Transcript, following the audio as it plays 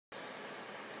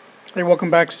Hey,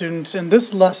 welcome back, students. In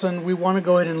this lesson, we want to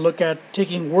go ahead and look at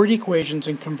taking word equations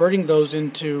and converting those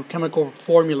into chemical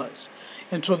formulas.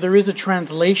 And so there is a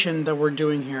translation that we're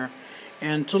doing here.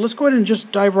 And so let's go ahead and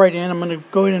just dive right in. I'm going to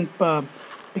go ahead and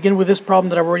begin with this problem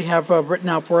that I already have written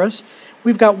out for us.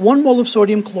 We've got 1 mole of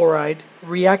sodium chloride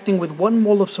reacting with 1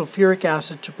 mole of sulfuric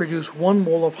acid to produce 1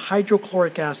 mole of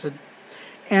hydrochloric acid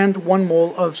and 1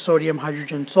 mole of sodium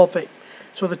hydrogen sulfate.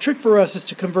 So the trick for us is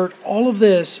to convert all of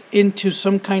this into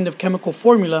some kind of chemical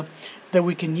formula that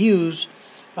we can use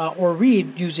or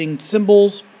read using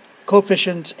symbols,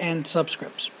 coefficients, and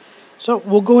subscripts. So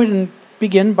we'll go ahead and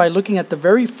begin by looking at the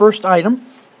very first item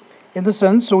in the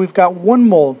sentence. So we've got 1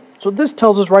 mole. So this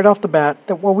tells us right off the bat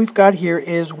that what we've got here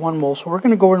is 1 mole. So we're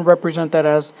going to go and represent that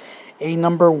as a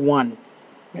number 1.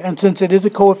 And since it is a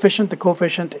coefficient, the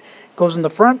coefficient goes in the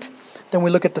front. Then we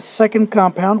look at the second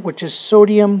compound, which is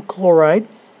sodium chloride.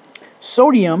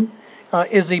 Sodium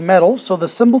is a metal, so the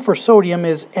symbol for sodium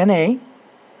is Na.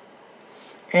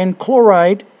 And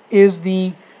chloride is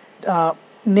the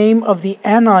name of the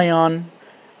anion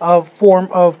form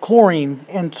of chlorine.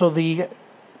 And so the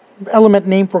element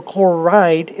name for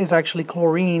chloride is actually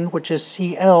chlorine, which is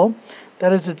Cl.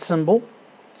 That is its symbol.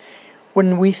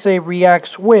 When we say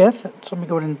reacts with, so let me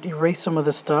go ahead and erase some of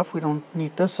this stuff. We don't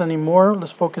need this anymore.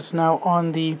 Let's focus now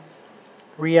on the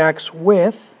reacts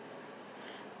with.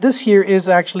 This here is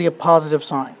actually a positive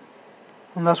sign,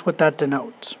 and that's what that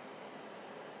denotes.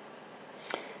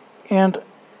 And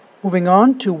moving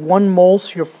on to 1 mole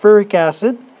sulfuric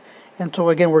acid. And so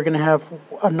again, we're going to have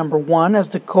a number 1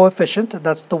 as the coefficient.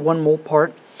 That's the 1 mole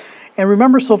part. And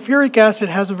remember, sulfuric acid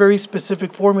has a very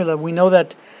specific formula. We know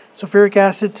that sulfuric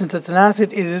acid, since it's an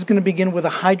acid, it is going to begin with a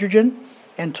hydrogen,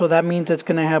 and so that means it's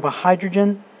going to have a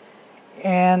hydrogen,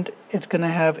 and it's going to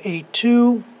have a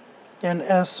 2 and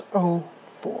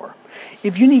SO4.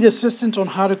 If you need assistance on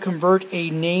how to convert a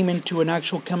name into an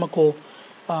actual chemical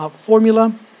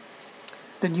formula,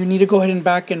 then you need to go ahead and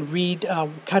back and read,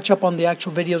 catch up on the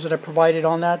actual videos that I provided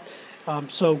on that.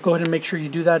 So go ahead and make sure you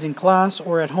do that in class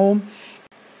or at home.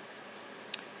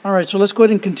 All right, so let's go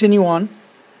ahead and continue on.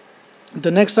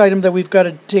 The next item that we've got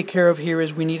to take care of here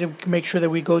is we need to make sure that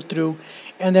we go through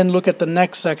and then look at the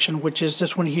next section, which is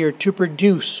this one here, to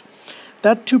produce.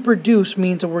 That to produce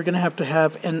means that we're going to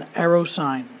have an arrow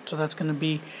sign. So that's going to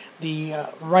be the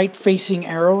right-facing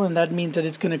arrow, and that means that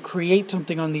it's going to create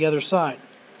something on the other side.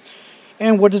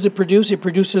 And what does it produce? It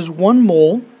produces 1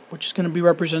 mole, which is going to be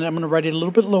represented, I'm going to write it a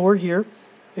little bit lower here.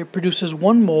 It produces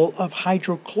 1 mole of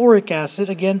hydrochloric acid.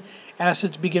 Again,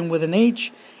 acids begin with an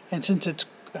H, and since it's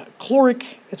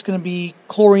chloric, it's going to be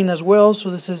chlorine as well, so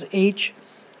this is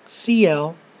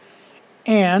HCl,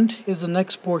 and is the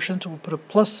next portion, so we'll put a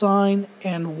plus sign,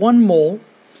 and 1 mole.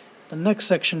 The next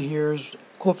section here is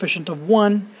coefficient of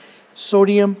 1,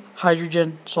 sodium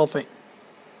hydrogen sulfate.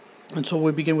 And so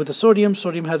we begin with the sodium.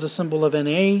 Sodium has a symbol of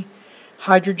Na,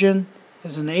 hydrogen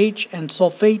is an H, and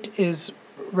sulfate is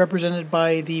represented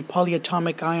by the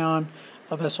polyatomic ion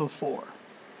of SO4.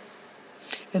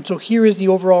 And so here is the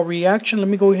overall reaction. Let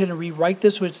me go ahead and rewrite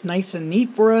this so it's nice and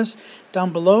neat for us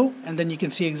down below, and then you can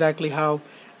see exactly how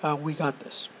we got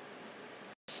this.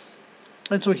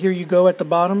 And so here you go at the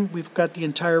bottom. We've got the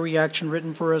entire reaction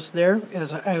written for us there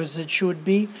as it should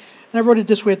be. And I wrote it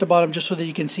this way at the bottom just so that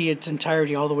you can see its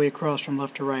entirety all the way across from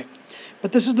left to right.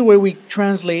 But this is the way we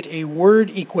translate a word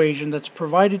equation that's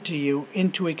provided to you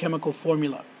into a chemical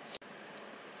formula.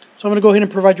 So I'm going to go ahead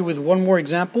and provide you with one more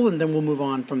example, and then we'll move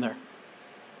on from there.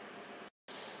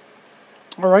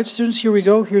 Alright, students, here we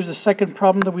go. Here's the second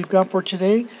problem that we've got for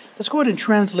today. Let's go ahead and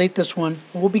translate this one.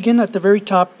 We'll begin at the very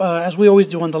top, as we always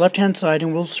do, on the left-hand side,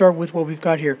 and we'll start with what we've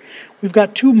got here. We've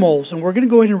got 2 moles, and we're going to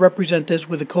go ahead and represent this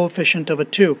with a coefficient of a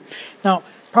 2. Now,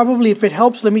 probably if it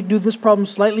helps, let me do this problem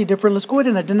slightly different. Let's go ahead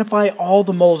and identify all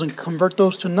the moles and convert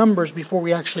those to numbers before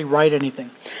we actually write anything.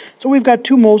 So we've got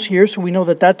 2 moles here, so we know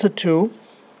that that's a 2.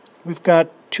 We've got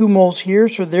 2 moles here,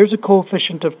 so there's a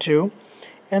coefficient of 2.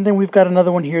 And then we've got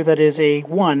another one here that is a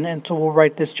 1, and so we'll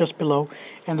write this just below,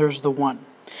 and there's the 1.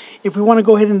 If we want to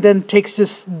go ahead and then take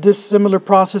this similar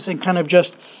process and kind of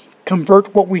just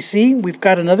convert what we see, we've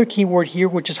got another keyword here,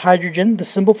 which is hydrogen. The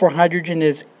symbol for hydrogen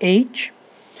is H,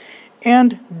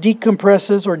 and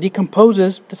decompresses or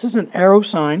decomposes, this is an arrow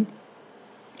sign.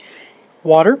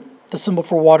 Water, the symbol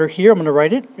for water here, I'm going to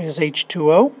write it, is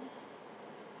H2O.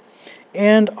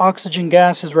 And oxygen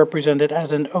gas is represented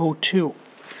as an O2.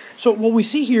 So what we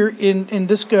see here in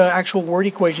this actual word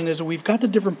equation is that we've got the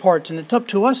different parts, and it's up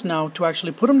to us now to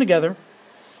actually put them together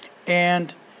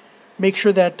and make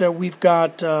sure that we've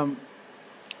got a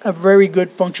very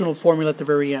good functional formula at the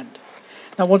very end.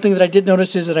 Now, one thing that I did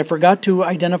notice is that I forgot to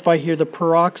identify here the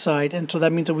peroxide, and so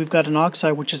that means that we've got an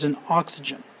oxide, which is an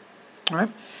oxygen. All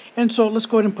right? And so let's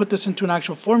go ahead and put this into an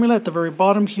actual formula at the very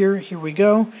bottom here. Here we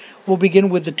go. We'll begin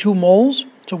with the 2 moles.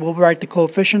 So we'll write the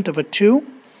coefficient of a 2.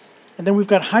 And then we've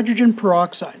got hydrogen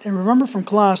peroxide. And remember from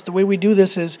class, the way we do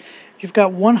this is you've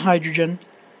got 1 hydrogen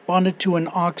bonded to an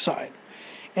oxide.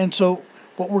 And so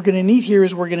what we're going to need here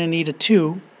is we're going to need a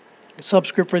 2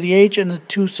 subscript for the H and a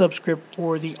 2 subscript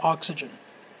for the oxygen.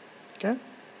 Okay?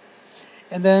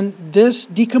 And then this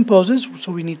decomposes,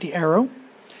 so we need the arrow,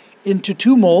 into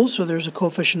 2 moles, so there's a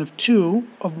coefficient of 2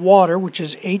 of water, which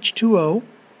is H2O,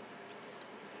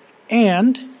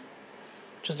 and,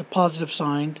 which is a positive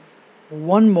sign,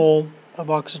 1 mole of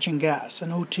oxygen gas.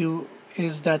 And O2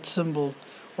 is that symbol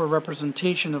or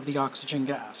representation of the oxygen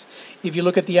gas. If you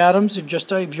look at the atoms,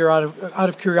 if you're out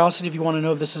of curiosity, if you want to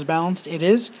know if this is balanced, it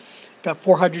is. Got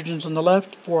 4 hydrogens on the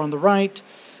left, 4 on the right,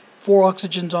 4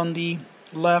 oxygens on the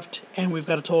left, and we've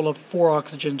got a total of 4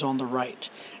 oxygens on the right.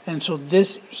 And so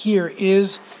this here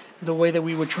is the way that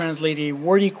we would translate a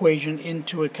word equation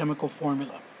into a chemical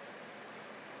formula.